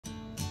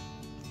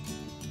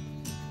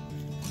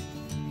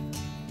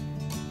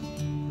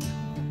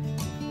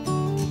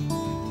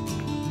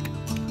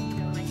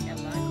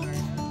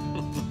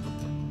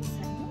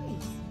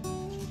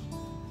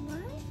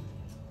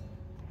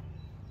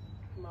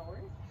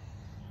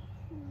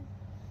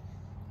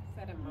Is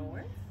that a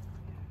mower?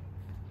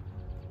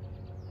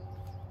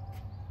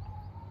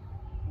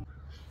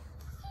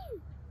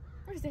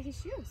 Where's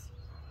Daddy's shoes?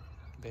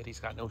 Daddy's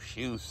got no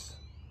shoes.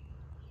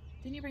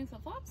 Didn't you bring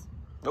flip-flops?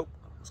 Nope.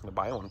 I was gonna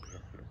buy one pair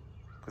here.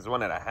 Because the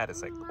one that I had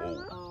is like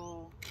old.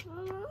 Oh.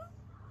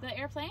 The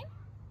airplane?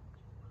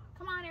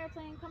 Come on,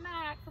 airplane. Come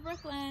back for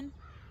Brooklyn.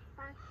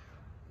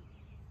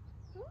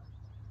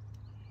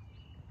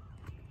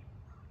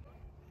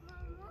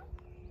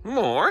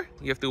 More?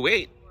 You have to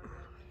wait.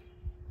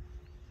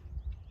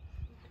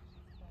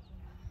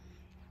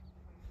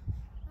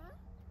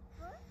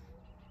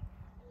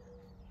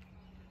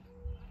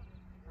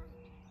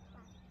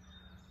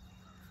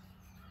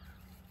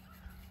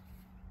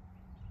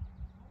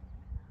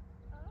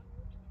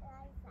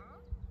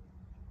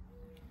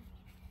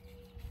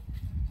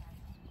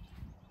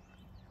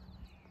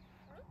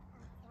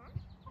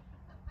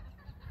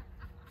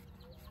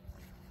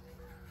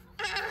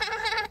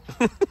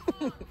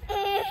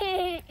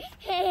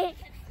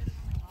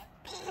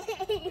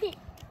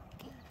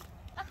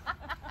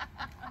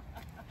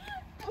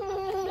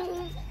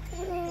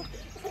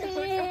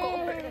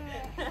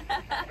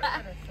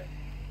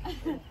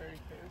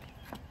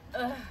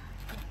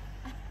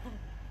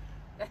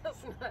 That's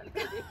not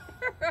good.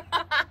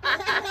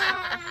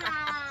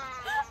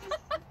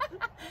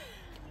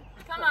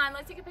 Come on,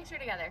 let's take a picture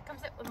together. Come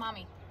sit with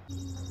mommy.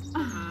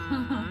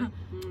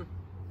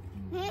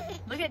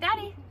 Look at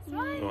Daddy.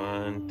 Smile.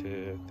 1,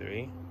 2,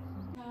 3.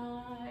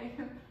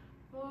 Time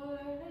for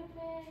the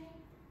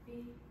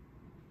baby.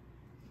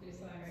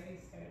 She's already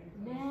starting.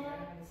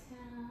 Nap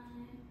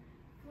time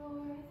for the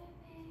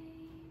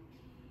baby.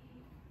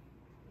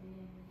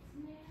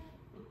 It's nap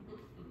for the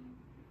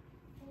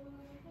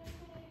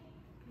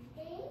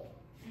baby.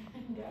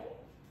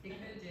 You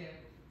could do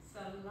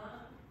salon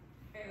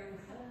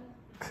haircut.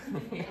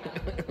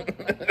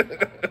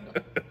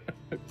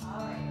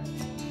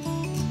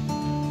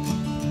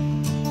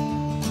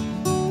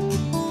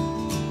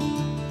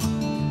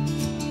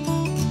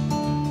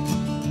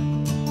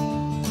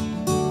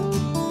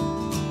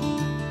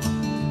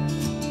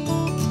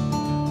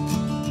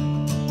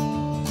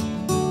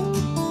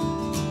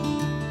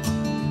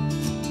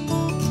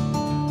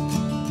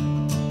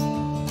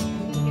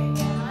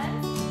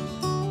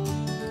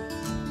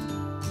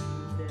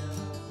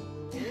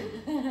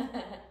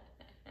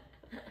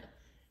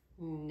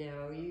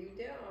 No, you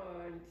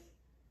don't.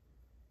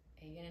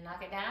 Are you gonna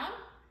knock it down?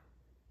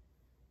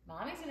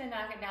 Mommy's gonna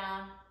knock it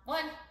down.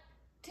 1,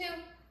 2.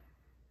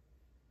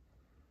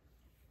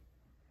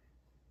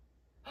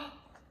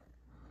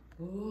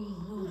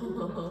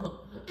 Ooh.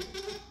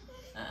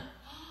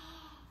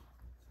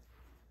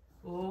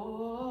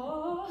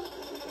 Ooh.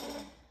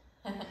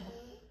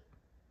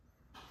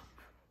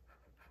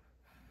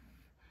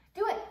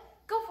 Do it.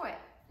 Go for it.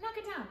 Knock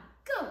it down.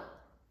 Go.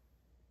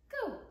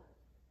 Go.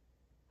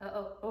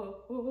 Uh-oh. Oh.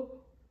 Oh.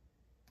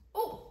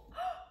 Oh.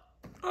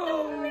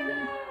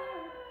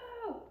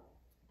 Oh.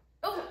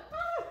 Oh.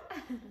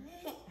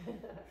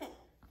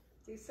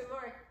 Do some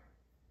more.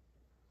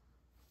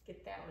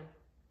 Get that one.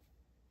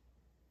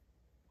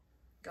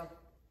 Go.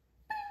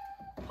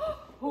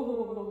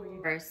 Oh.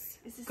 First,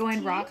 Is this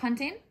going tea? rock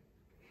hunting.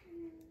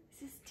 Is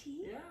this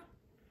tea? Yeah,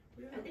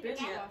 we haven't think been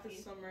it's yet coffee.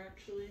 this summer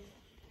actually.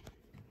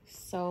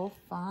 So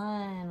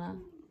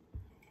fun.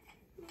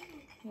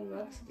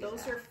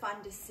 Those are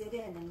fun to sit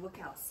in and look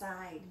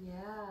outside.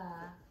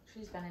 Yeah.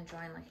 She's been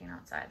enjoying looking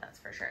outside, that's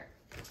for sure.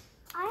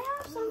 I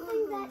have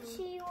something that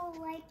she will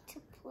like to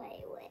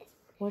play with.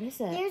 What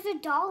is it? There's a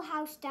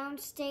dollhouse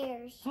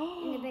downstairs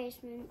in the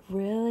basement.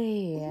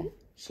 Really?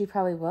 She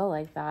probably will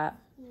like that.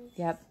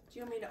 Yep. Do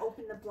you want me to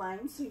open the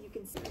blinds so you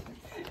can see?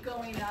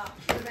 Going up,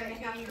 we're going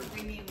to have to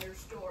rename their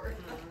store.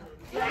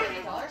 Yeah,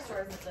 the dollar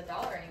store isn't the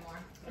dollar anymore.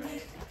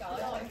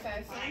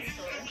 $1.25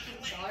 store.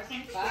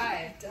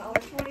 $1.25.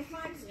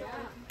 $1.25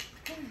 store.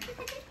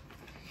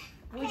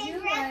 Would Hey, you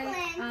like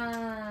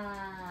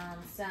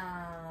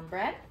some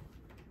bread?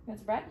 You want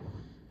some bread?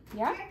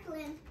 Yeah?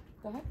 Brooklyn.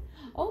 Go ahead.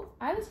 Oh,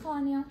 Isla's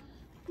calling you.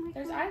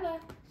 There's Isla.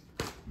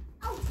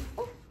 Oh.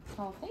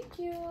 Oh, thank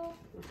you.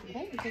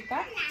 Okay, you take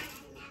that.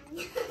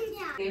 Yeah.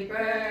 Happy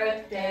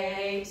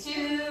birthday to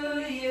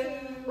you.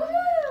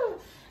 Woo!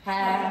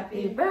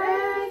 Happy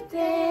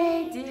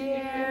birthday,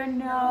 dear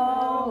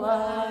Noah.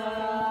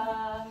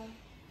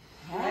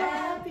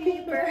 Happy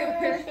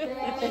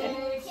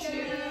birthday to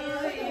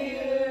you.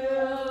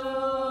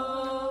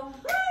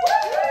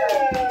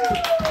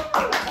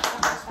 Am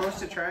I supposed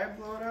to try and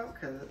blow it out?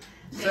 Because it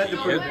said to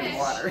put it in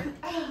water.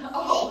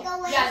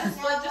 Oh, yeah,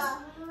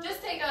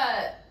 just take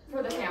a,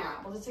 for the camera,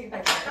 we'll just take a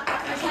picture.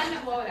 Pretend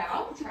to blow it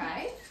out,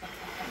 try.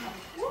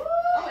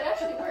 Oh, it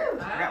actually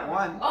worked. I got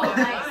one. Oh,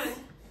 nice.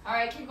 All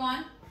right, keep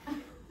going.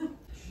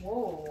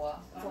 Whoa.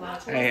 That's a lot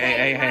of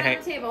Hey. on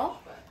the table.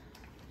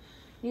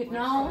 You, no.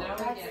 Now we're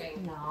that's-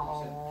 getting-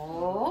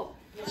 No.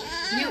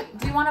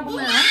 Do you want a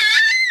balloon?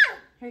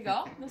 Here you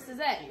go. This is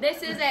it.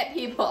 This is it,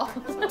 people.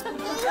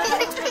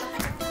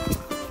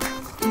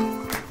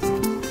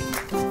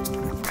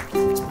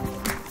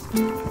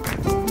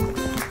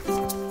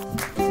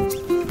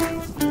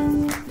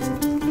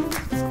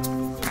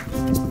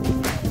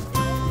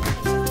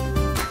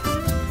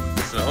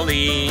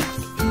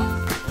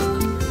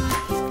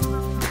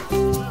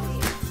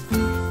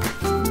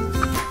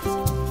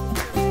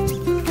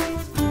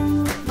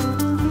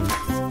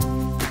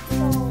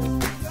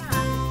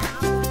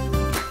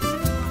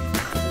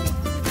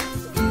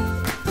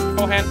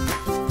 ahead.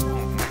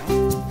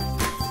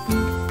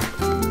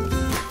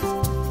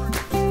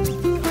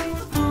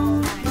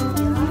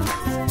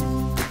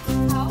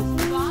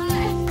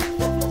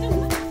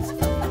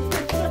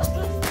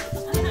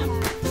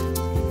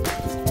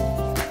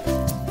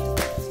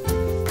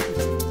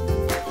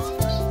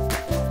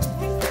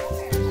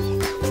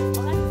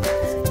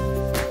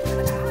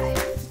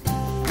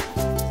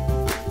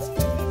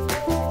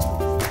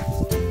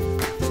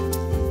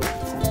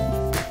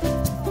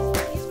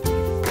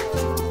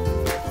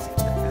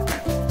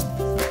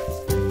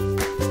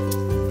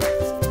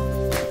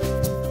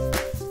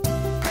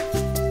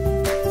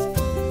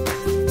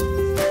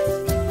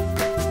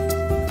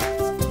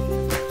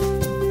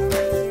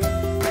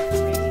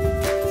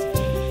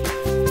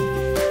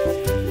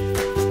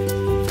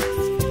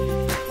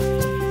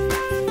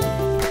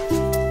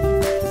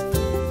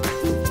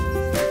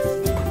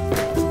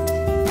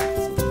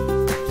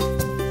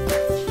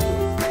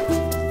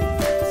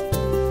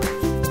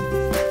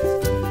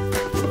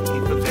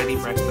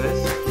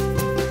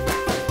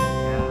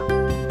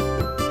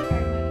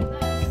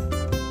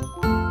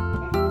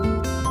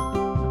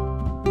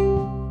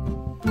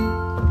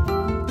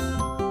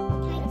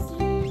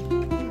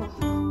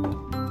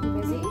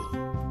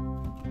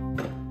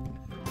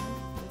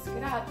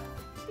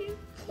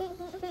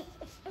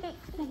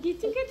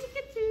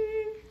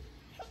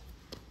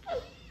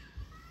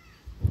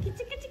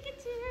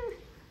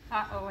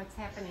 Uh-oh, what's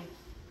happening?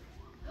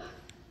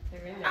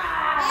 They're in there.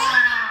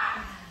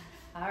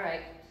 All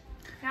right.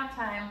 Nap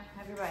time,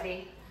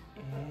 everybody.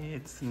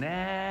 It's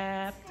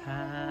nap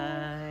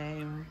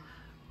time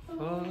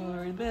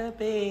for the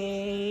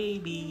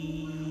baby.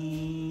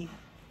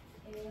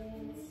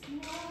 It's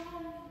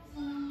nap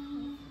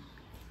time.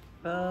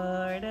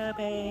 For the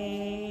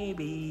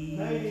baby.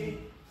 Hey.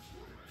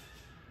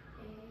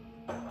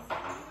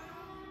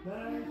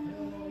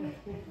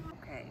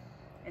 Okay,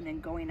 and then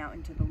going out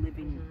into the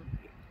living room.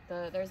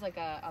 There's like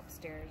a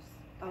upstairs.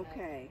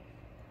 Okay.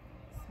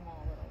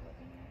 Small little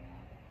living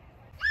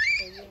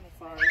area.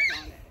 Bars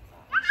on it.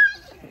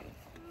 Okay.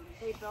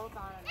 They built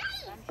on an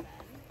extension.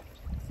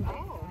 So they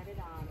added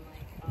on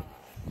like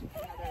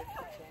another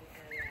kitchen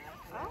area,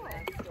 and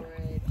then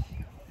storage,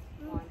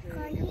 laundry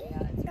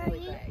area. It's really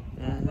big.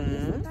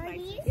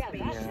 Yeah,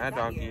 Yeah,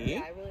 doggy.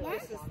 Yeah, I really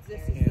like it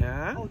downstairs.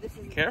 Yeah. Oh, this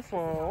is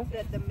Careful.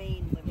 the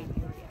main living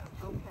area.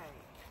 Okay.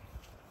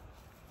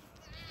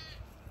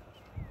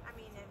 I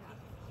mean, and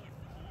if you can't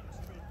paint,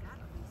 they've got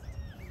at least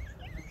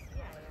paint.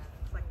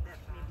 Yeah. Like that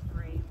maybe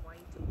gray,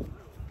 white, and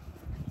blue.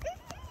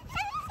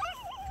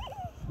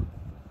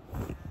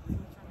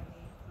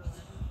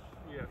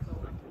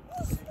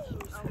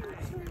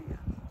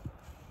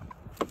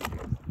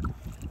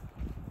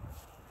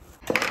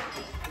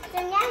 So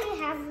now you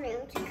have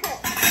room to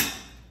cook.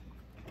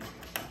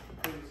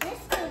 This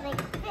is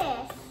like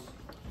fish.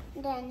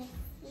 Then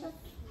look.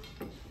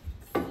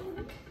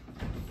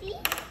 See?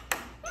 Yeah.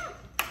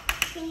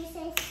 Can you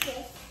say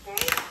sister?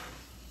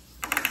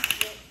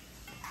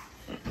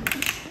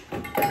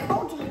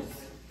 Oh geez.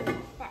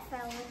 That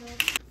fell over.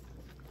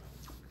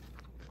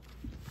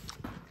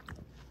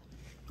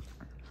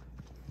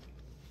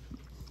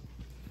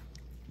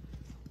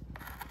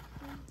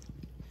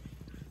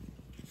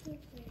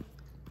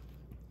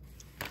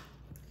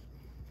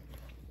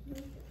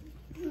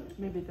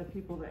 Maybe the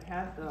people that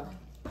had the.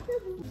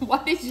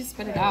 Why did you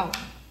spit it out?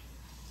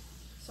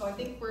 So I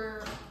think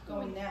we're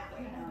going that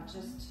way now.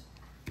 Just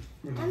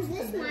Is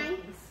this mine?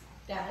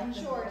 down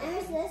short.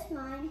 Is this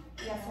mine?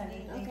 Yes,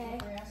 honey. Thank Okay. you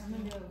for asking.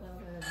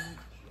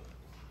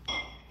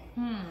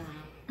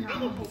 I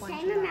get the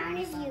same amount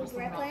as you,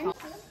 Brooklyn.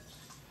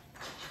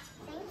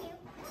 Thank you.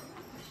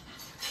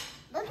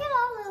 Look at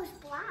all those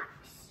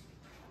blocks.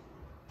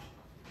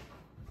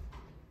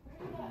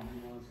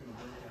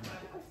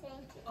 Oh,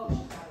 thank you.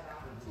 Oh,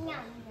 No.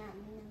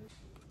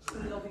 so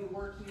they'll be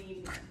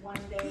working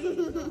one day,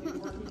 they'll be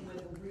working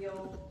with real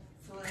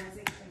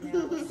forensic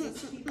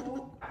analysis people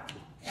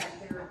at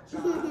their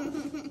job,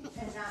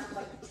 and not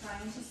like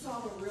trying to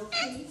solve a real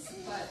case,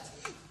 but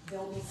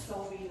they'll be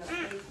solving a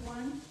fake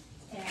one,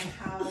 and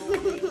how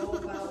they go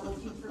about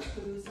looking for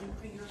clues and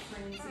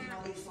fingerprints and how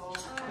they solve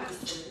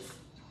cases.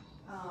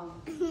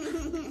 The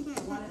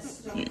one at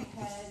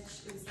Stonehenge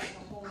is like a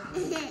whole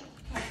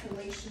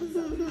calculations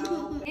of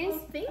how.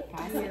 Thank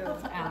you,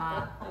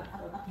 Emma.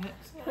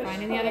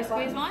 Finding the other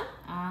squeeze one?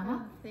 Uh-huh.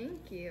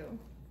 Thank you.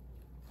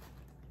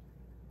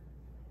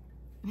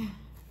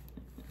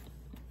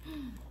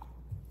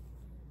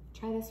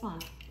 Try this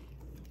one.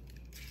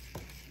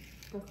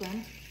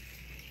 Brooklyn.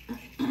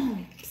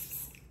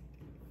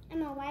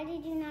 Emma, why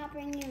did you not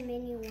bring your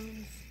mini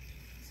ones?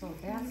 So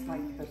that's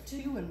like the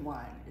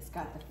 2-in-1. It's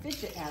got the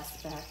fidget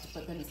aspect,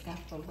 but then it's got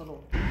the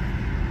little.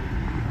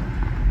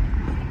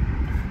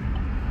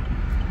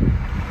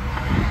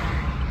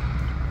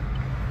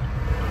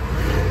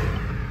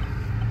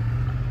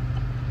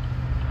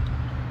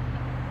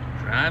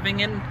 Driving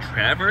in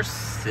Traverse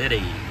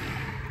City.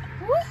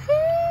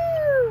 Woohoo!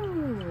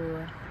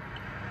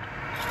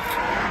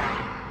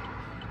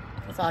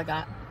 That's all I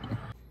got.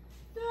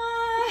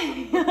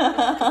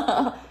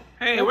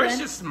 Hey, Brooklyn. where's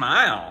your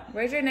smile?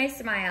 Where's your nice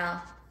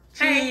smile?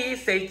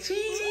 Cheese, say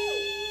cheese.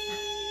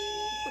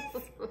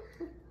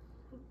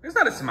 It's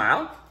not a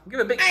smile. Give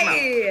a big smile.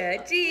 Hey,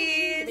 Give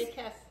cheese. me a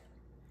kiss.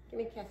 Give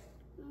me a kiss.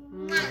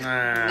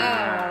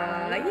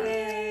 Aw,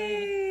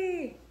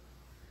 yay.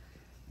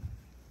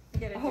 You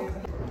gotta do it.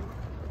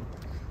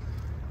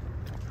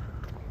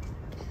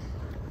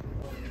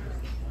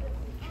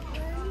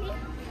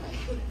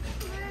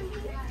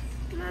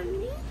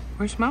 Mommy?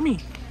 Where's mommy?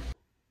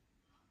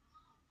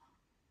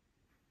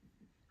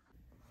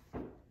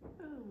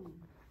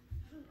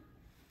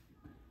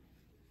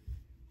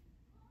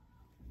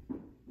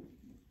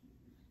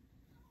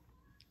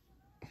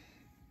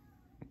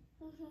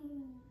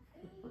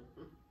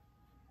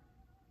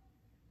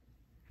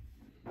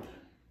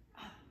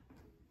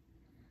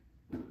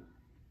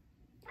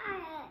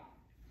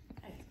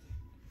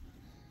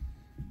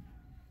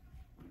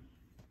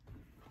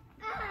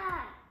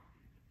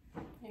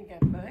 You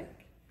got a book?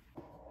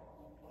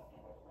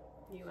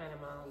 You want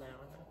them all now,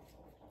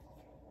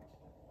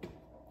 huh?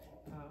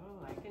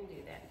 Oh, I can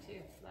do that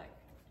too. Look.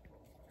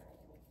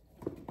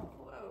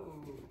 Whoa.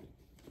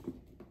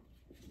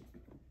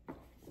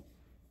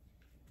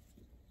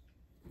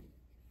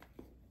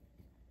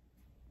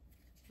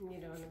 You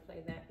don't want to play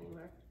that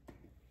anymore?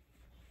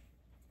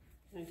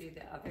 Want to do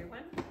the other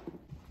one?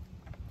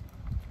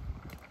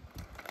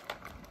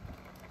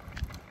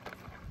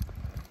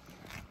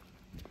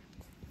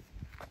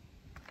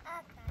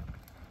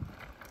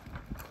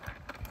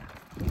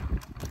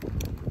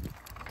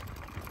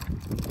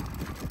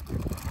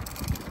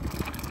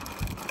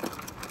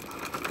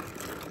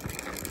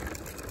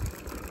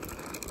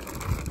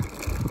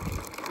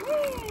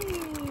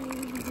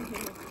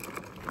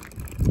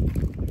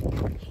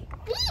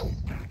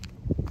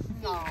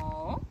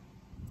 No.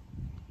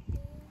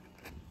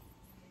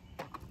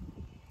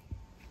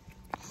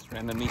 Just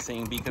randomly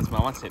saying B because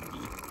Mama said B.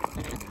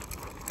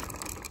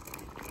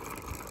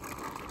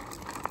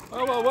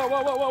 Whoa, whoa, whoa,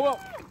 whoa, whoa, whoa, whoa.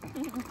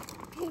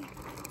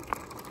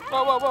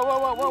 Whoa, whoa, whoa, whoa,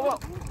 whoa, whoa, whoa.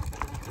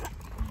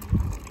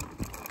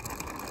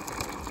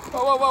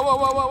 Whoa, whoa, whoa,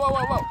 whoa, whoa, whoa,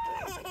 whoa, whoa.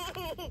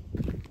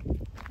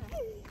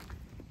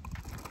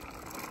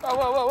 Whoa,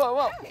 whoa, whoa, whoa,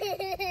 whoa.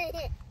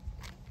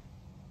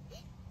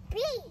 B.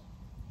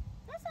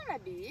 That's not a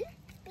bee.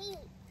 B.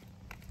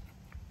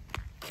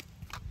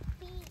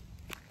 B.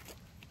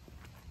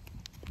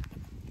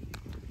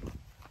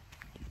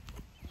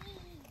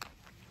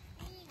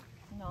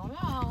 No,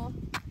 no.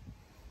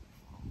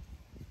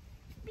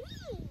 B.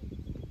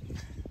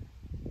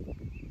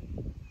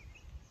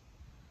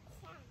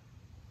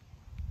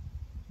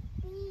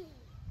 B.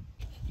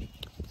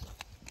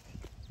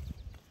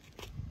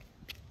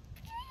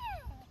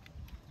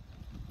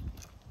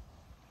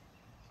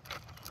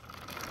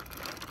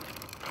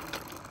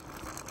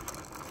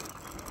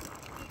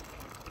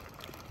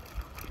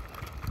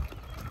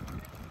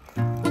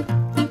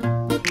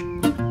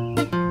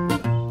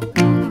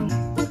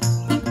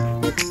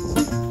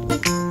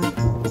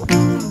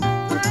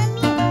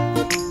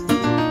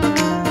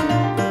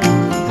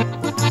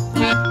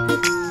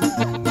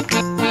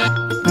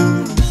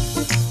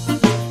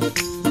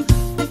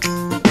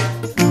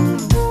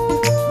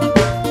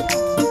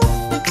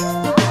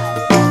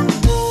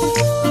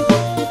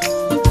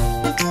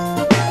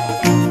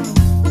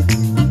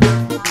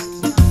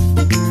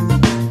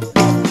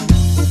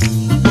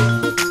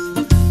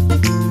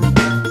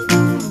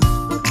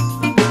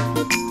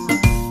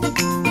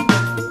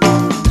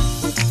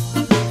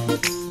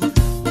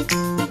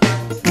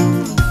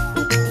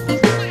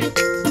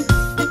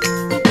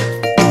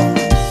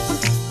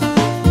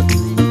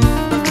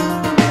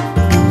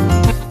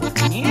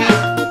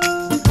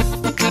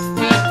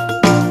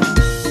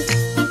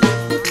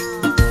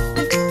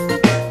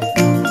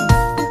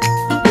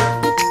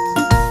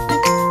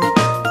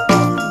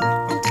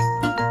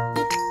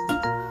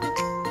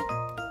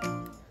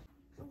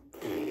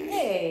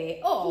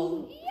 Hey.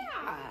 Oh,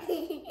 yeah.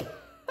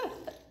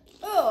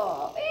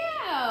 Oh,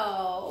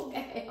 ew.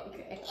 Okay,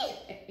 okay,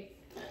 okay.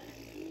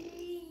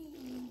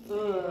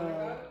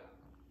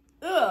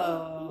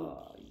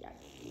 Oh,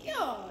 yucky.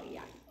 Oh,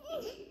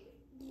 yucky.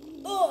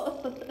 Oh.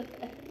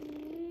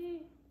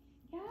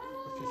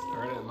 Just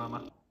started, Mama.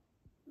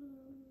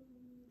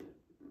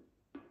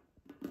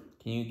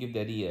 Can you give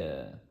Daddy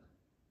a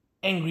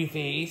angry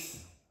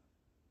face?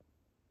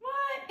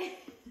 What?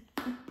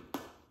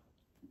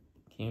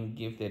 Can you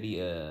give Daddy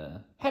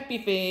a happy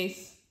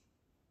face?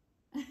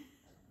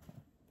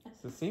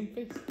 It's the same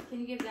face. Can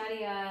you give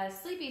Daddy a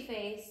sleepy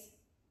face?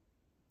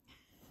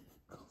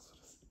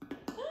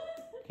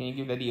 Can you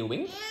give Daddy a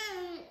wink?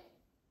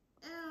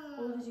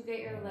 Oh, did you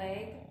get your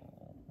leg?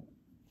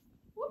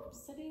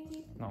 Whoops,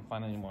 daisy. Not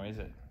fun anymore, is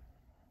it?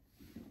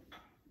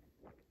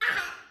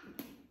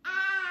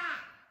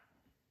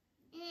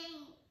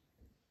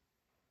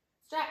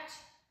 Stretch.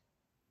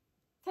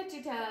 Touch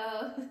your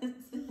toes.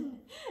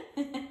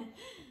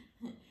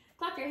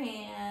 Clap your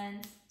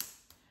hands.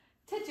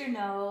 Touch your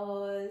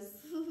nose.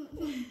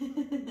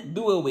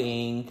 Do a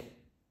wink.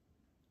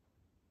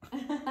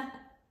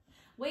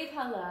 Wave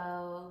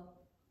hello.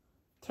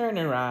 Turn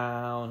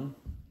around.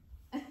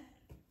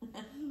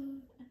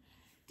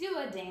 Do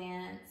a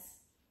dance.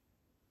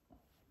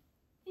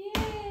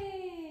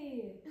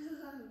 Yay!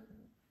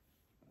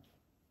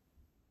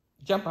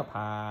 Jump up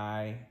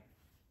high.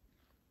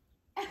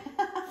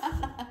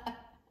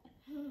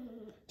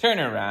 Turn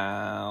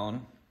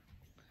around.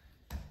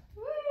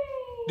 Whee!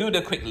 Do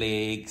the quick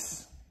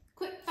legs.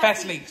 Quick,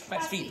 Fast legs,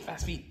 fast feet,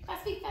 fast feet.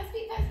 Fast feet, fast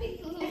feet, fast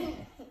feet.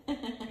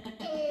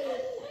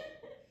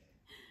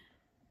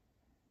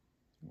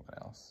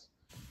 What else?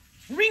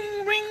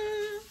 Ring, ring.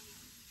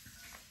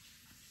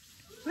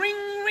 Ring,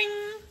 ring.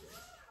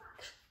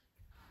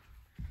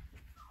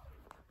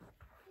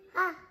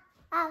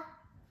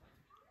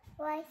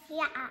 What's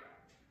that?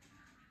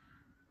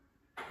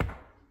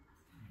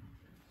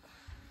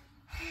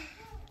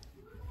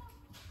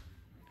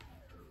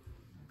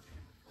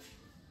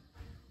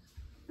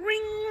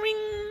 Ring,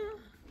 ring.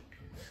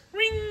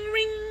 Ring,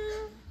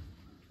 ring.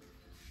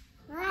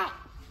 What?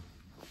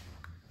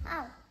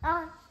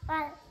 Oh,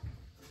 what?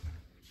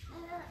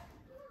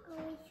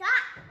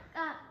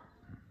 Shotgun.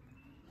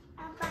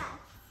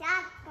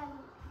 Shotgun.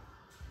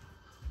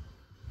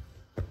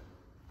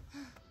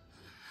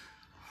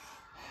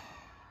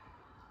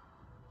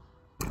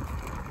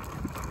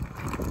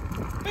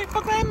 Wait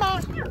for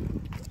Grandma.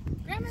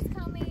 Grandma's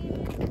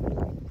coming.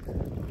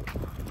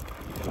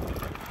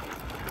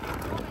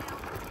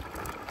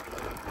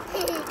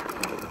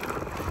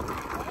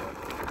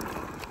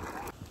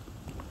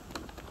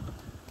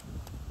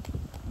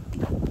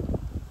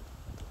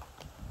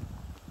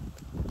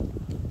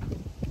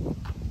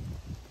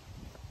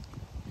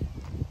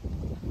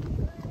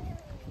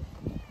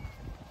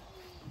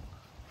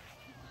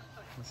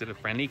 Is it a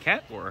friendly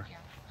cat or?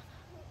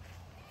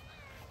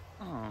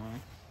 Oh.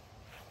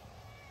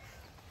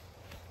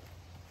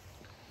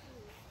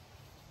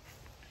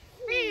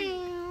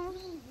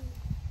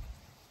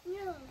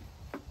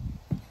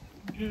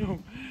 No,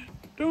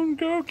 don't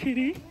go,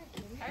 kitty.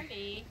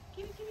 Party.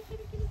 Kitty, kitty,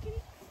 kitty, kitty,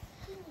 kitty.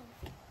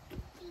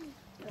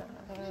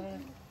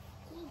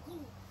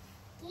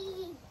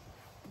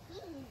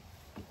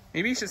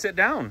 Maybe you should sit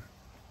down.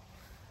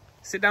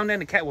 Sit down, then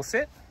the cat will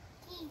sit.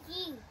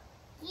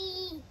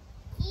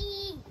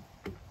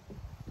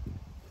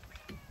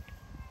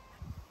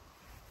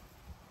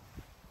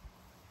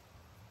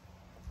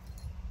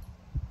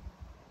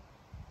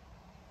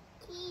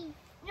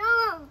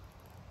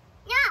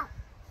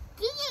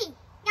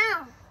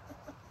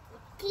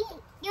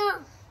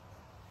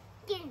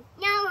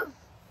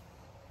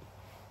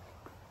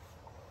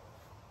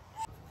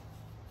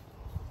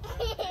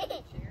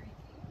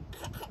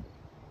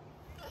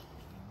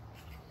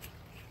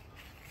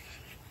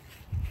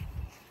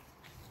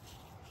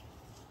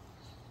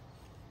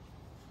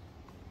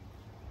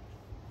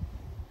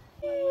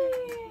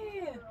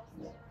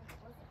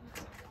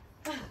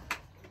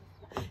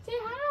 Say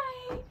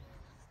hi.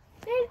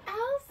 There's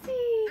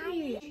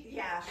Elsie.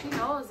 Yeah, She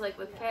knows, like,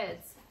 with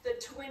kids. the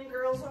twin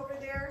girls over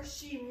there,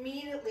 she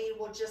immediately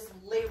will just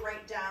lay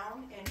right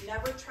down and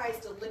never tries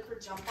to lick or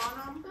jump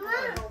on them.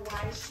 I don't know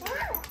why she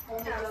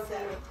only does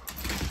that.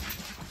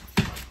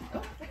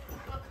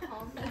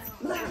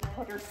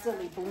 Put her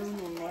silly balloon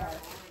in there.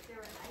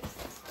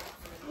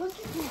 Look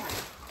at that.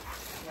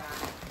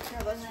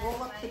 Here, let's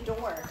roll up the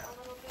door.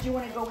 Do you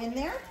want to go in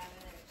there?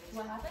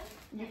 What happened?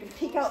 You can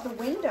peek out the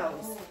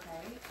windows.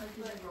 Okay.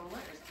 Did I roll it?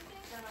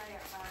 I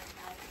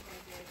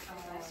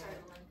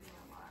started limping a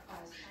lot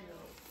last night.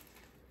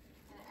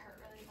 And it hurt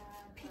really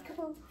bad.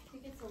 Peekaboo. I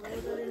think it's a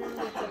little bit now.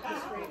 It's like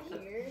this right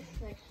here.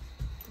 Like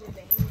the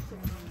veins are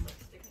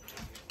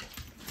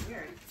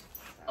Weird.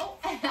 Oh,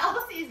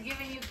 Elsie's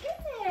giving you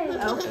kisses.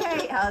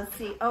 Okay,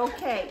 Elsie.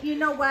 Okay. You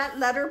know what?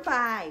 Let her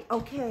by.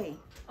 Okay.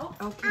 Oh.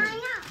 Okay.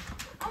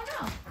 Oh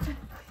no.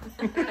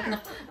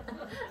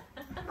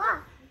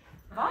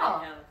 I Ball.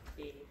 have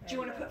the- Do you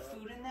want to put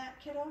food in that,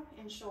 kiddo?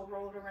 And she'll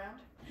roll it around?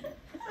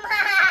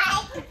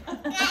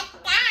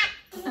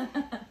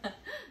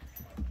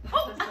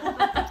 Oh.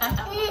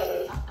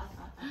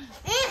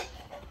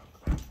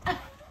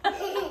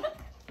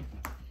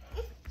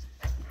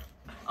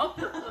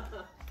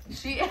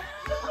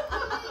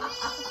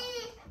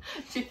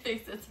 She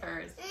thinks it's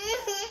hers.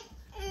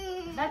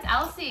 That's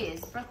Elsie's.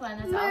 Brooklyn,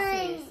 that's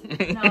Elsie's. No,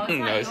 it's not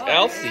No, it's yours.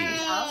 Elsie's.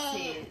 It's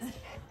Elsie's.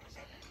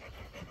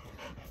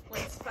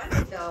 What's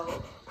funny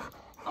though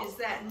is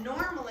that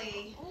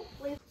normally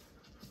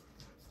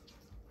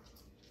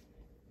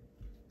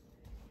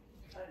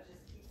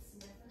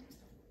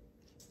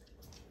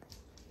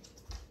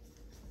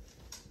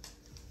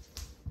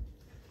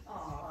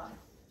Aw,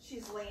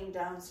 she's laying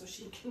down so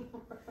she can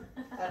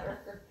pet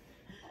her.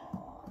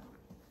 Aw,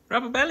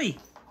 Rub a belly.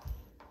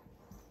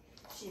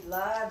 she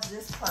loves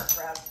this part,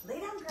 Rub. Lay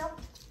down, girl.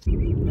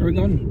 Where are we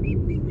going?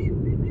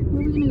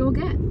 What are we gonna go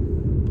get?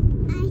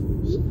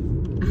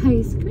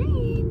 Ice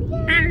cream.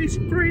 Yay. Ice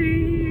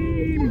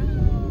cream.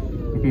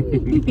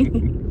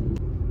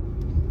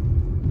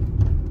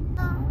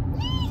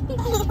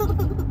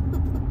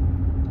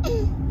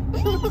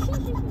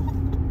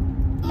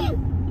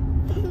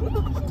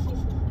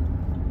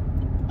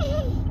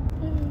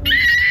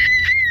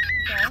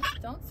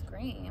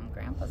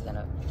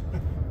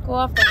 Go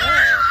off the road.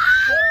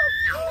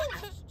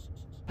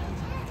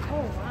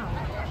 Oh, wow.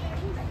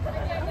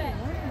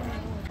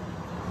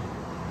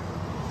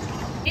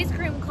 Ice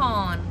cream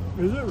cone.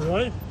 Is it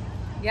really?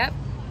 Yep.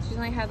 She's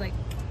only had like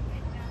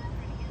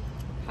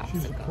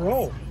She's a popsicles.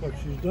 pro, but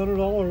she's done it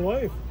all her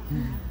life.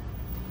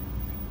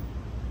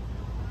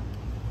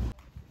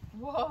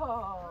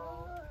 Whoa.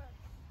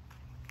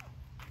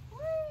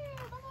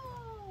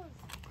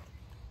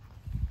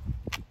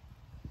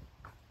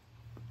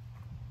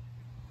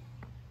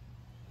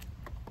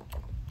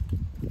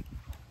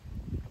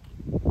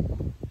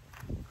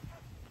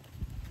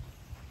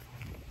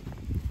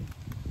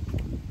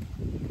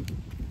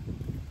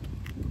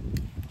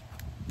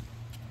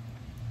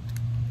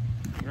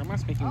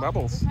 Grandma's making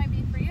bubbles. This might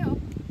be for you.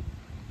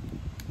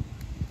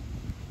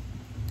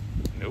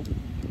 Nope.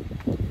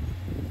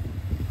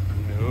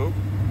 Nope.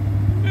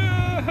 No.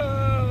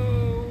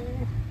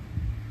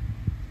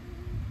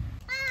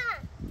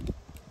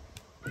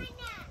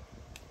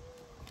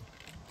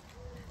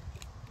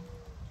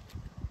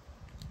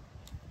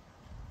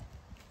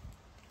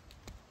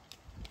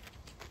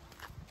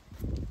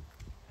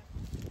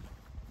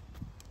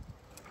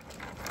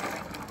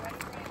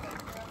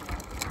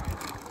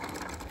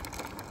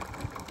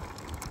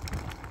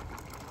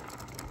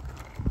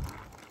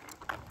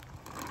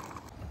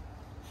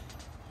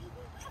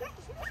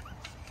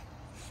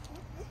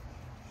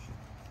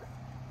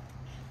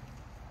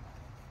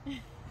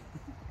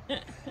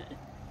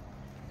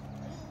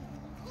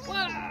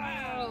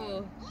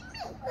 Whoa!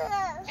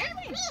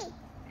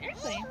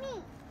 Ashley.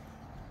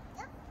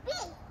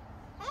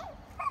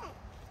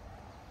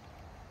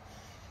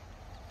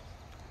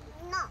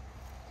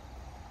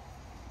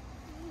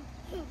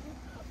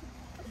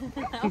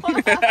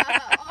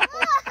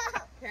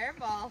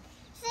 Careful.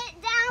 Sit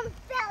down,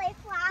 belly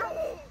flop.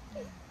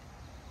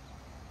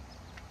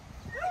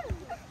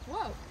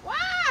 Whoa! Wow!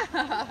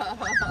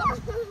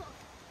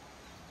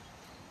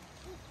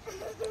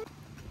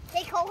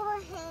 Take hold of her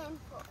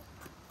handful.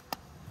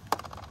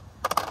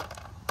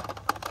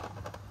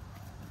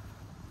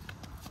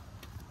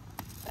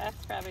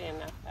 That's probably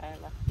enough,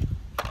 Isla.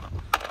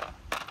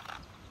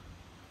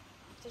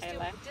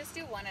 Just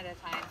do one at a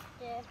time.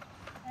 Yeah.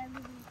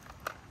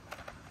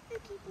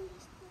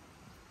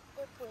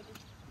 They're pretty.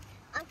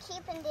 I'm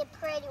keeping the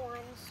pretty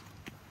ones.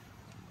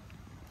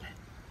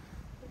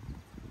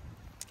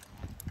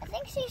 I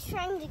think she's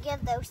trying to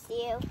give those to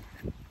you.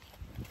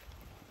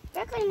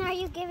 Brooklyn, are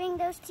you giving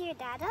those to your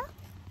dada?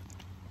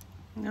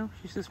 No,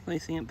 she's just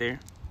placing it there.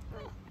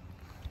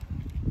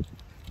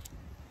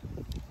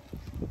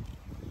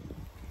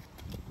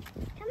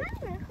 Come on,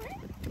 Brooklyn.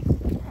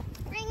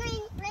 Ring,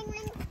 ring, ring,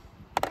 ring.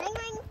 Ring,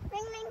 ring,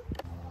 ring, ring.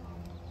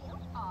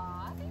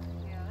 Aw, thank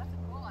you. That's a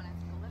cool one.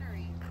 It's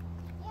glittery.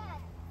 Yeah,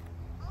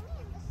 only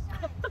in the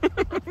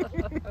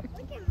sun.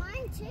 Look at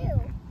mine, too.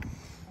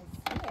 I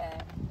see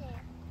it. Yeah.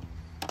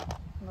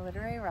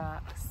 Glittery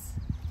rocks.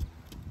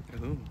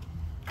 Ooh,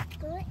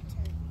 Glitter.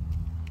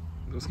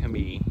 those can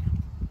be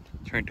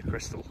turned to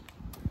crystal.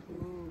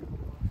 Ooh.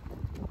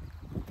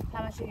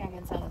 How much do you think I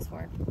can sell this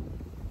for?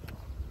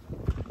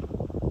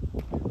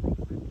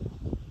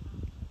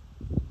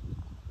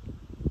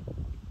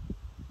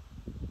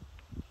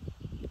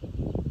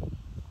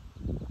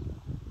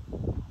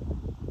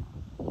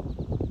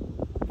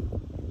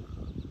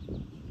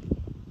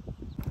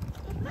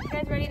 You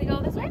guys ready to go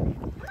this way?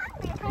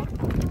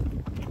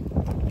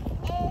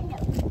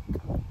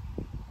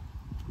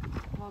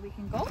 Well, we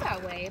can go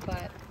that way,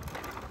 but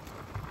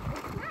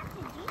It's not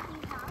the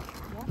Gigi's house.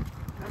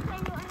 Okay,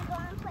 you want to go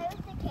and play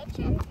with the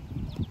kitchen?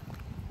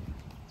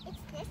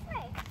 It's this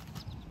way.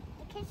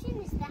 The kitchen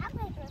is that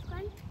way,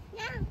 Brooklyn.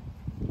 No,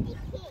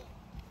 it's here.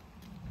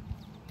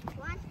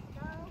 Want to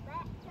go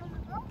back? You want to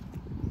go?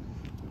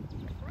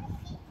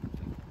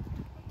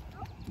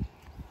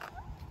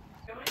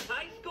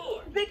 High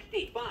score,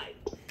 65.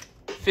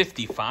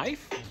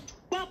 55?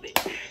 Bump it.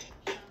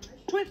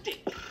 Twist it.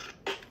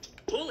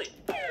 Pull it.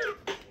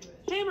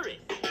 Hammer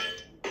it.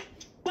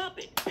 Bump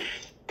it.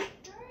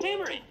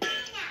 Hammer it.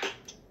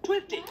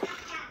 Twist it.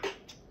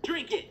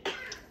 Drink it.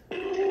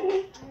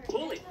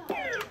 Pull it.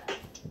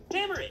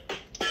 Hammer it.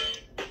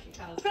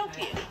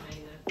 Selfie it.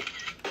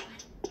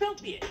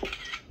 Selfie it.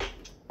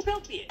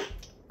 Selfie it.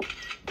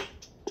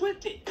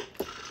 Twist it.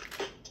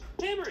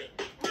 Hammer it.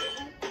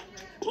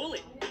 Pull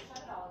it.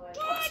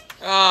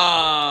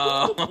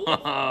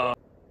 Oh!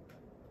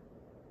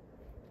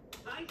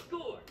 High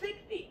score,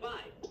 65.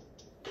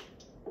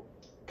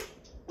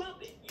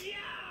 Bump it.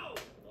 Yow!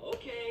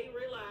 Okay,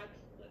 relax.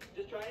 Let's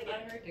just try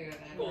again. Let her do it.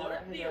 Score,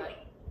 0. Isla.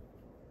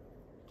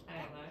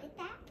 Get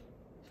that?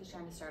 she's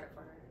trying to start it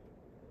for her.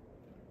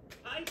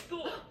 High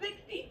score,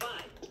 65.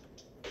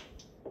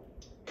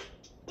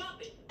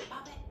 Bump it.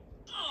 Bump it.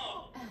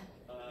 Oh!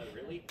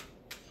 Really?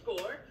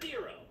 Score,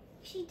 0.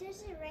 She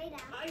does it right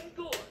after. High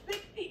score,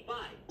 65.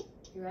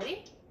 You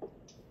ready?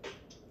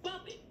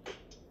 Bump it.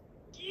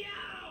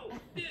 Yow!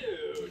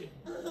 Dude!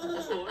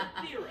 Score,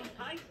 0.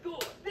 High score,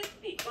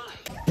 65.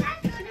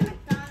 Let's go to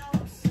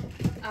McDonald's.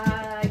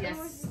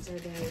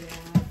 Yesterday,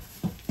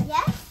 yeah.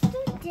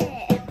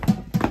 Yesterday.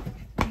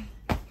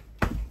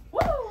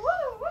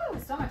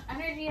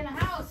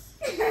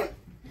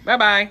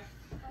 Bye-bye.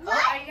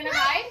 Oh, are you gonna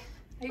hide?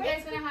 Are you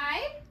guys gonna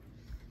hide?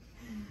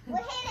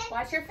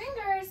 Watch your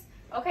fingers.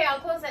 Okay, I'll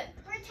close it.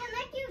 Pretend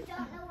like you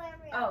don't know where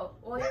we are. Oh,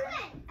 well,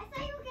 Brooklyn, I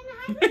thought you were gonna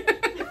hide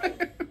with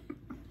me.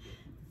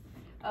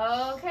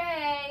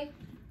 okay.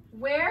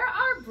 Where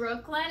are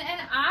Brooklyn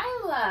and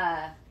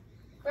Isla?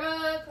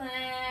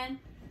 Brooklyn,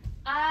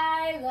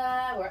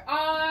 Isla, where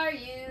are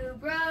you?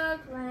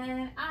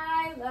 Brooklyn,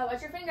 Isla.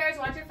 Watch your fingers,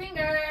 watch your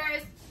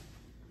fingers.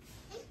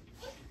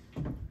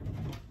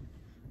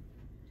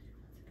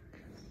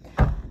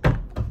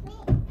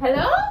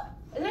 Hello?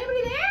 Is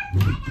anybody there?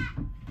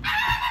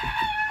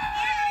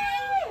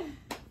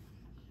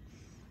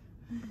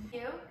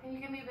 Can you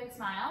give me a big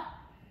smile?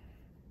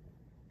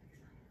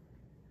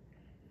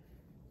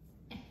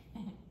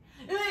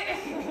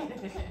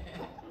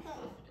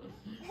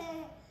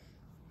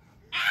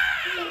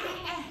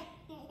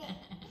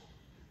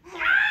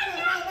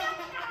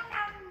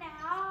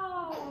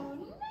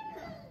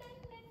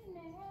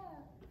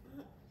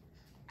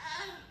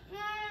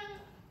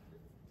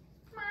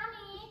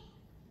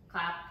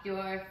 Clap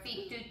your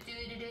feet, do do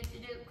do do do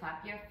do.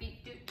 Clap your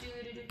feet, do do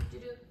do do do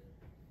do.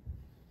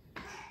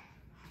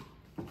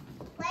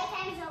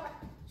 Playtime's over.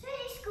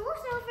 Sweetie,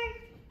 school's over.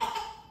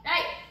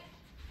 Hey!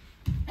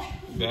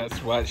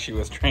 That's what she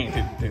was trying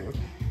to do.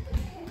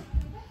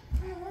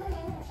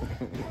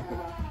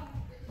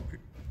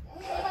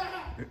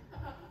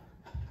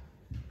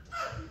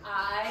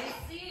 I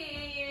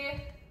see.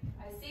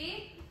 I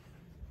see.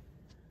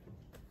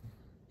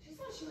 She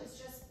said she was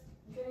just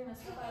getting the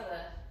stuff out of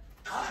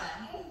the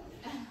oven.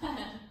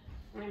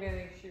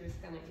 Maybe she was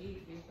gonna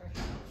eat before she...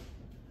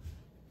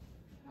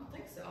 I don't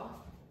think so.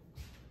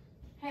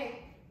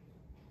 Hey.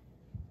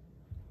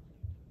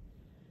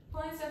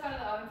 Pulling stuff out of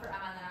the oven for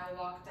Emma, and then I will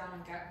walk down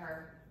and get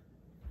her.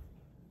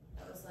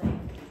 That was like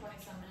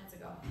 20-some minutes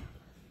ago.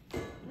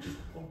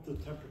 Bump the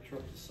temperature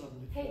up to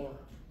 74. Hey,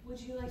 would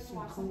you like to Some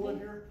watch cool in something?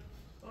 here?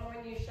 Well,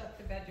 when you shut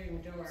the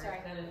bedroom door, Sorry.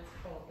 then it's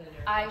cold in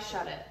there. I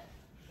shut it.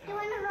 You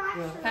wanna watch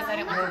Yeah. Because I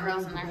didn't want the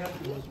girls in there. That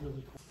was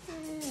really cool.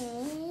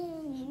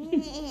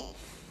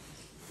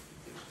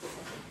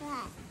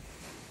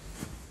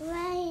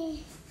 Why?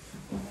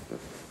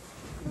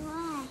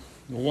 Why?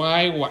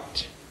 Why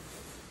what?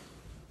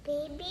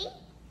 Baby?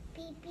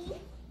 Baby?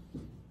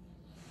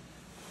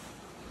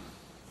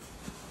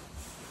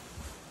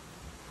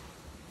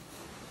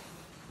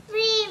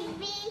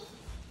 Baby?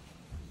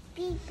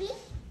 Baby?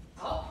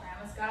 Oh,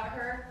 Grandma's got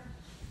her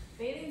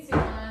bathing suit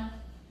on.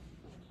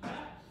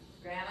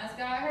 Grandma's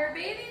got her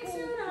bathing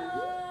suit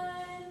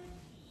on.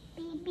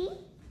 Baby?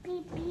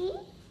 Baby?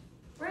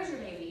 Where's your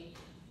baby?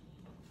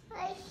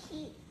 I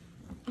see.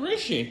 Where is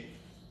she?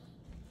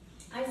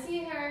 I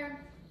see her.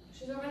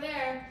 She's over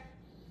there.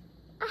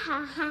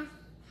 Ha.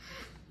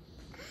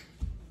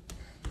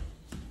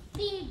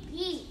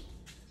 Baby.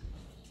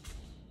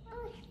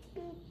 Oh,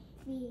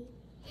 baby.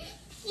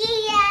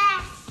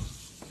 Yeah.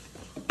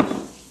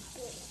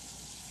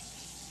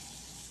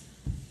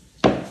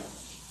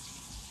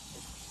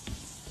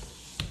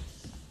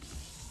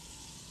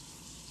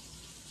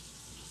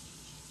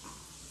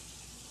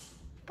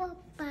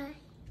 Bye-bye.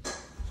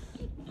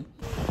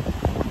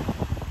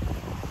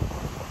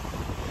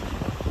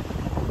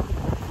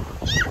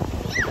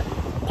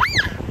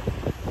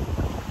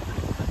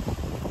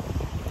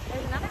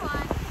 There's another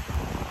one.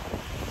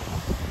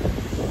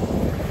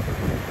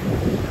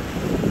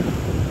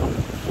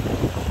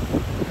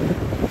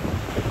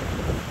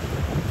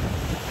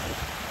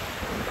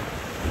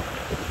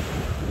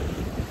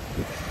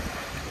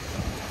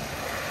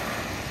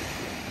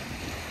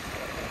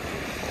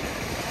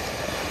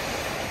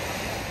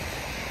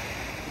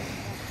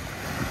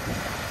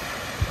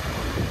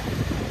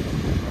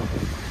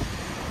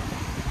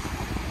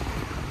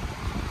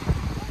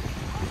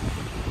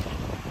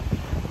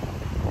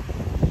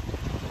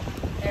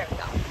 There we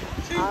go.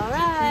 All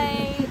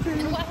right.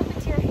 What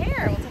happened to your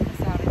hair? We'll take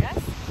this out, I guess.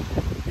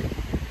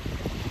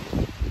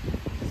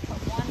 Just put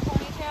one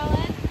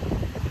ponytail in.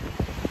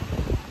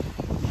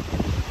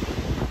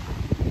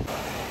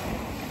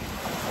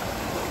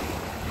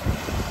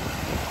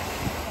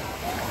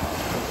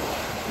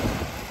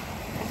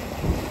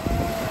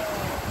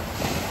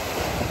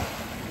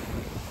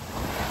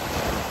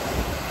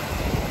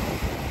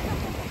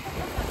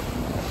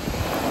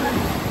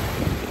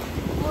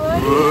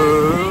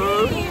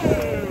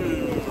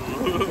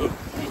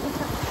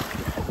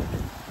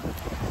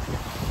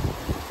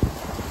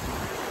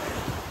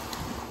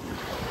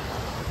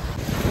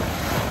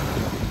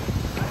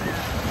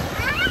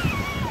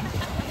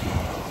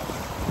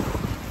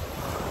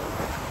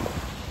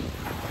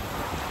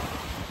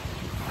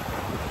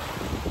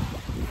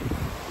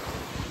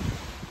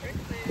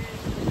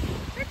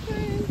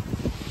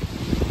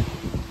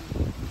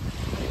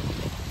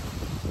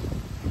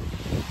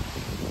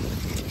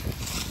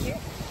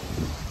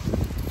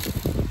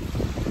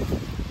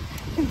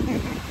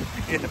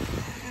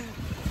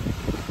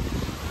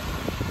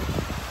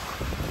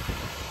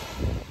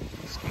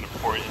 Just gonna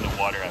pour it in the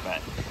water, I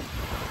bet.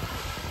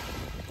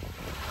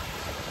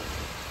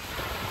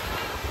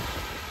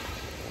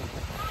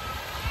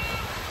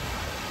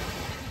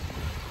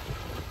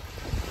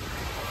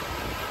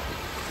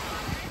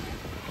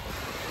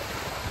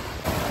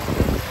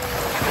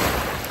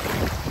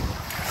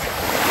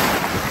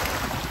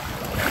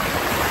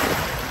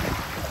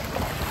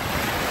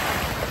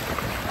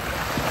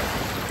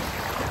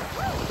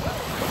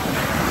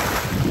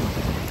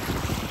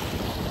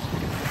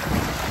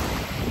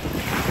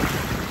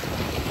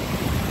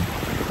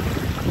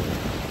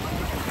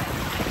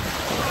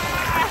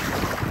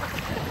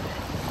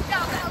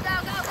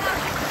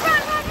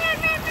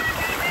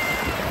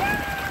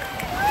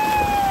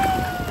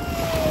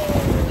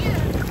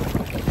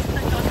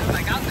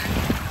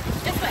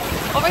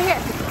 here.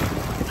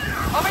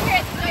 Over here,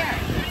 it's clear.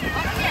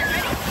 Over here,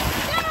 ready?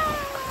 Go!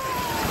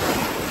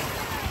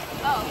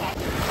 Oh, okay.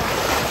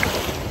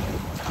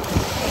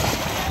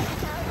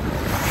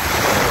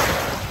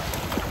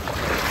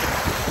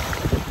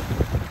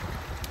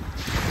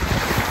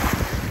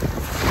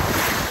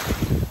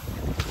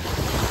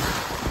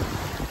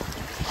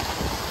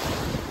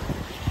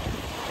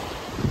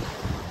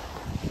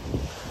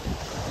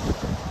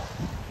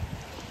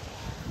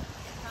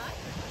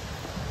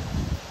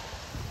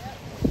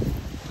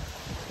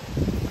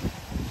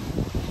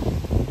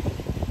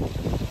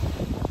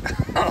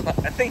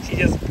 I think she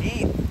just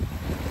peed.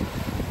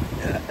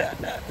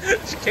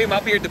 She came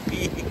up here to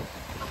pee.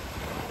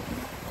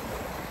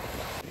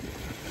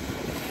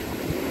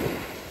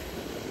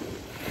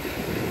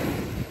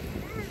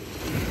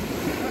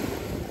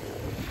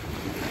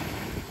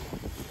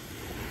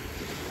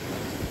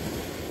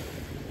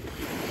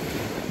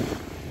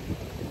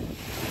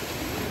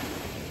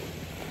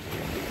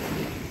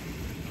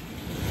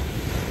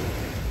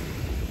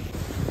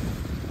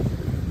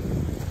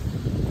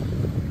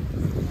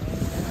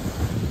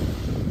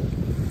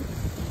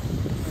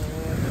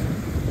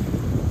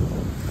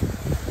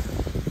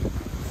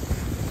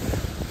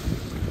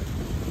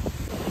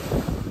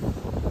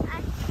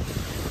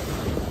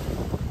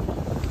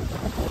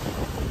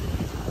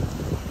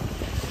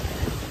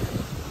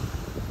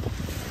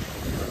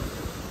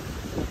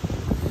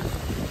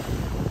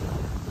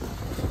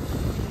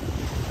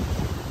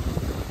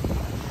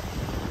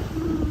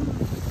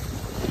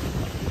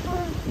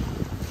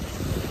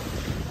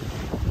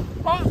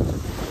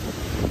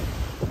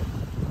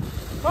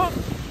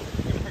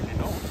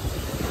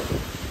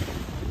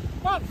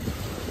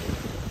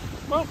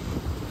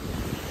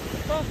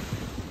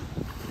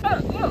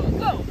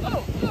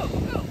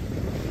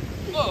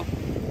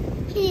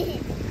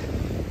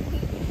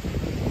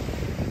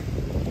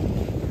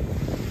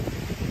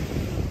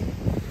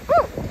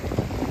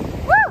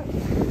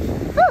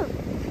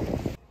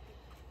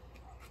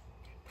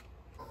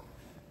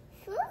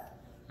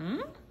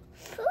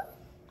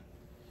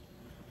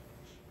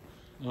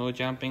 No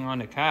jumping on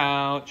the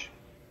couch.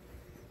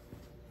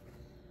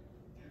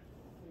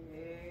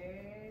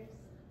 Here's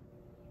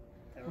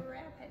the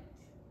rabbit.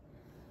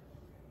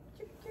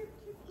 Choo, choo,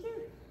 choo,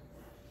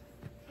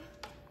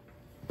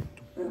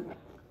 choo.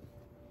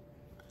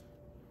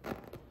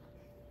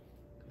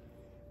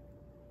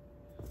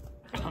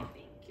 Oh,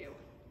 thank you.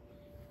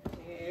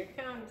 Here it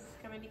comes,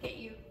 coming to get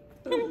you.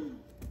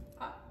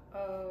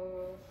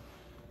 Uh-oh.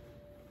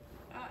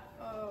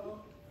 Uh-oh.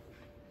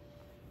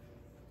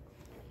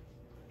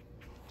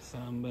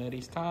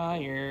 Somebody's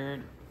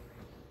tired.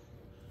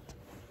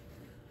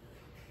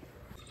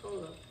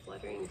 Oh, the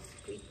fluttering,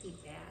 squeaky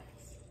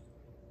bats.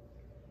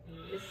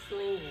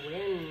 Whistling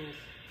wind.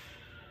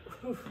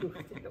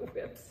 That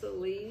whips the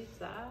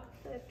leaves off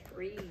the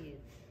trees.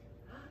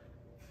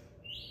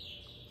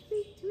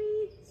 Tweet,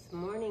 tweet. It's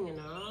morning and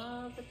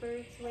all the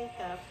birds wake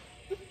up.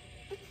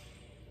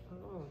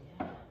 Oh,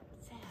 yeah.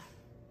 What's that?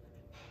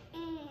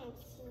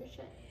 Push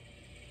it.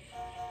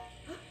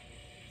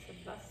 It's a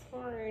bus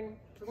horn.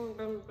 Boom,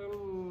 boom,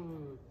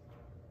 boom.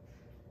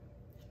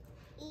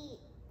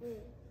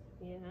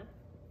 Yeah.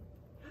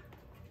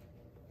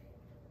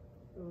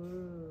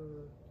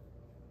 Ooh.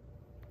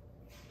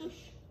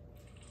 Shh.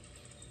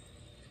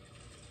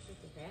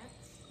 Look at that.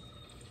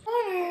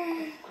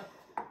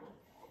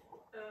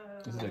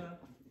 Is it a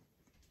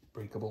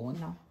breakable one?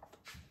 No.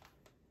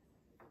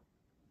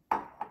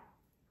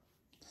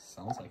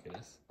 Sounds like it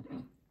is.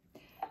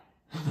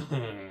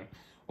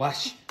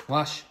 Wash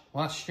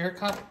your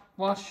cup.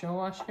 Wash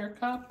your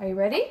cup. Are you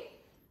ready?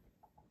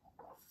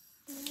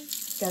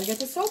 Gotta get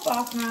the soap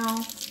off now.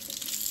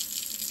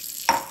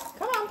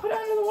 Come on, put it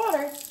under the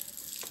water.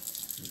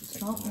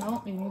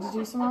 No, you need to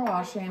do some more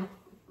washing.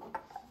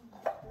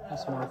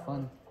 That's more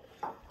fun.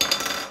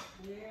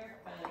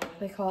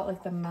 They call it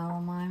like the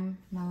melamine.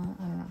 I don't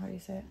know how you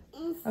say it.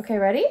 Okay,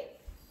 ready?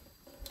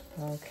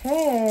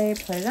 Okay,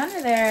 put it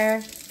under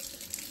there.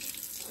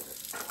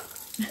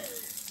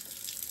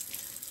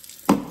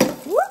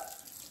 Whoop.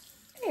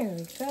 There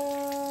we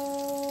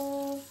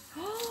go.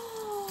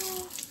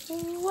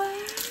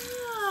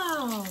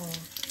 Wow.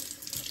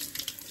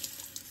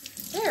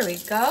 There we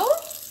go.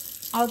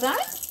 All done?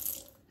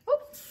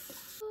 Oop.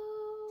 Is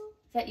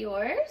that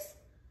yours?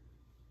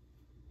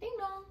 Ding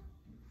dong.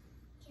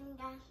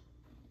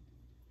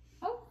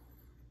 Oh.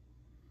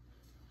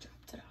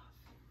 Dropped it off.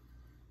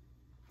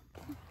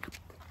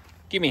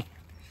 Gimme.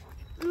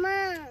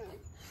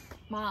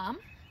 Mom?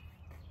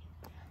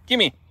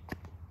 Gimme.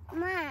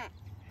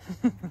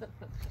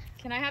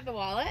 Can I have the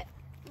wallet?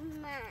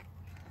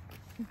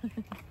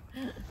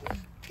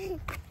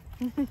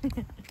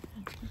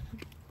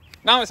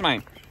 Now it's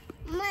mine.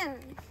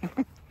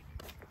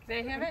 Can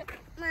I have it?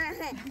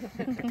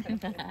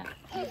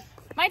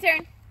 My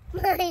turn.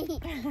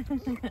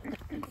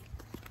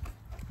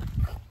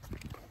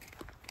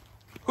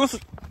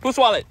 Whose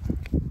wallet?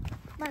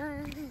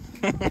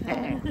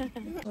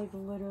 Like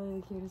literally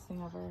the cutest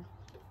thing ever.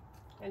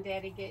 And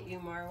Daddy get you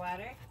more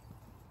water?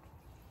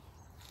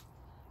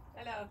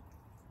 Hello.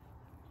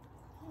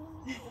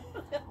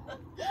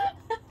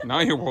 Now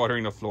you're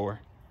watering the floor.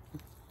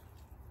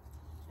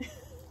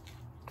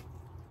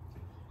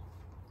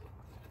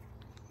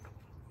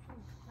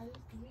 Are these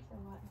leaves or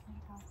what? I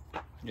can't tell.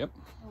 Yep.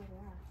 Oh, they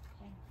are.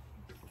 Okay.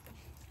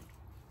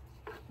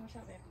 Watch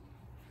out, babe.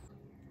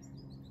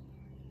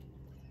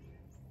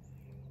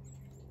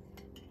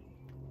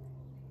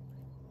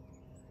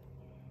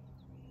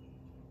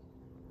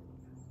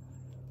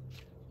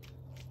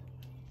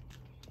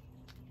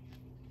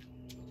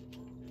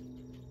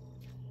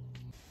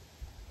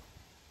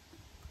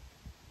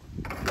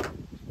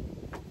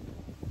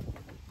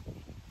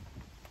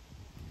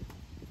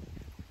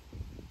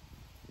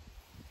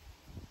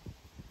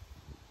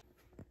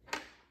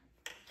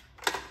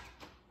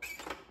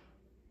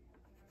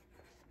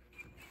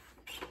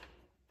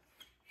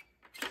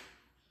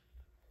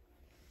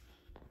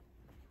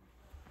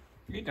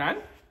 You done?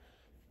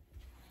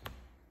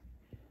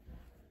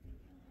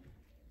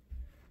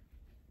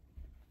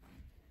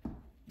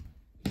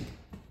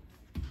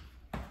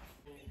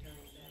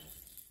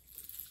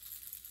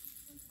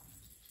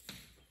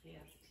 Yeah.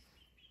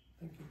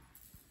 Thank you.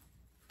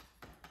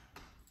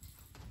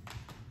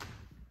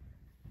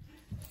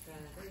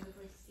 Rattle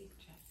horsey,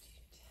 trot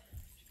toot.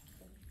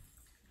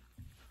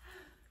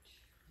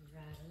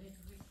 Rattle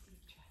horsey,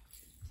 trot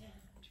toot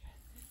down,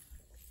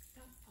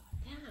 don't fall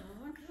down.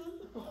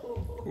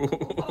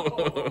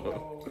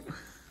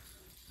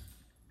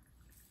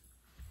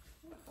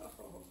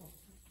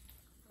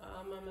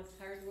 Oh, Mama's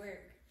hard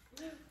work.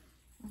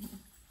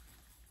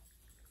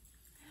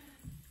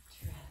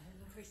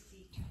 Travel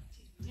horsey, trot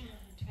toot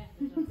down,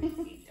 travel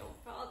horsey, don't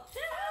fall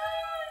down.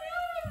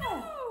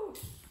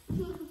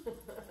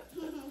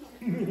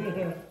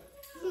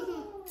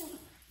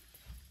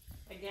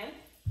 Again.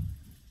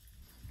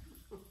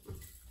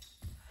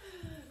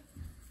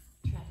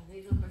 Travel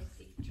little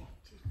horsey, trot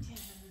toot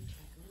down,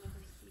 travel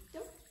horsey,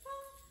 don't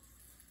fall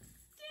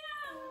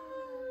down.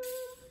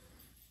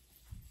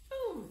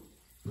 Boom.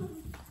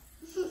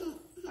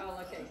 Oh,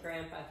 look at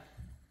Grandpa.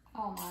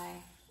 Oh my.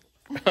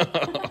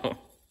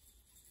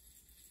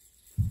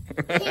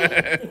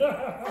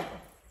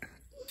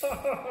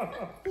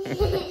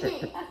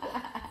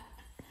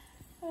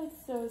 That's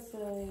so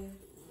silly.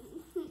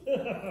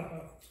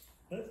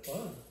 That's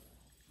fun.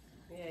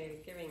 Yeah,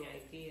 you're giving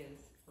ideas,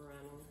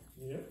 Ronald.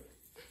 Yep.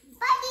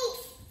 Buddy!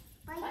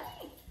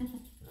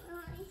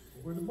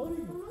 Where the money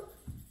go?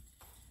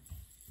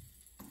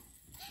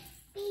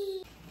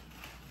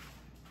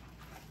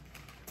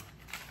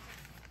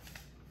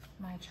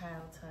 My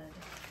childhood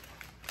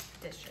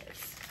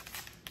dishes.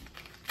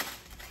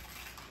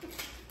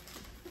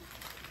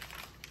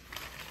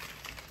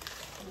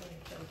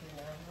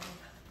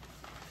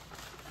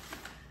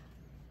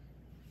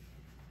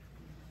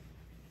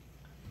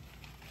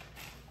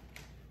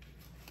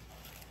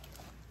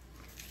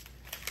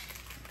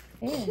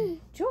 There,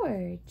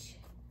 George.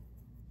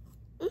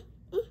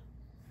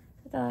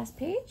 The last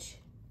page.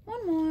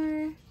 One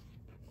more.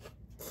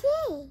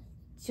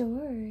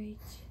 George.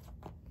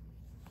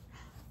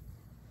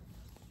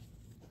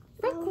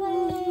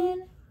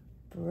 Brooklyn.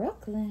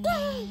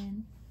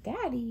 Brooklyn.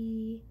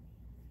 Daddy.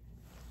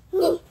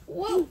 Whoa,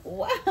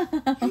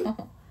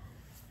 wow.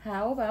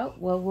 How about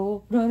whoa,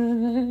 whoa, no, no,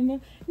 no, no, no.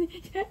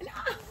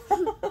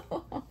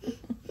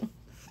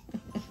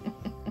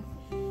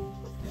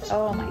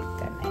 Oh my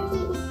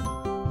goodness.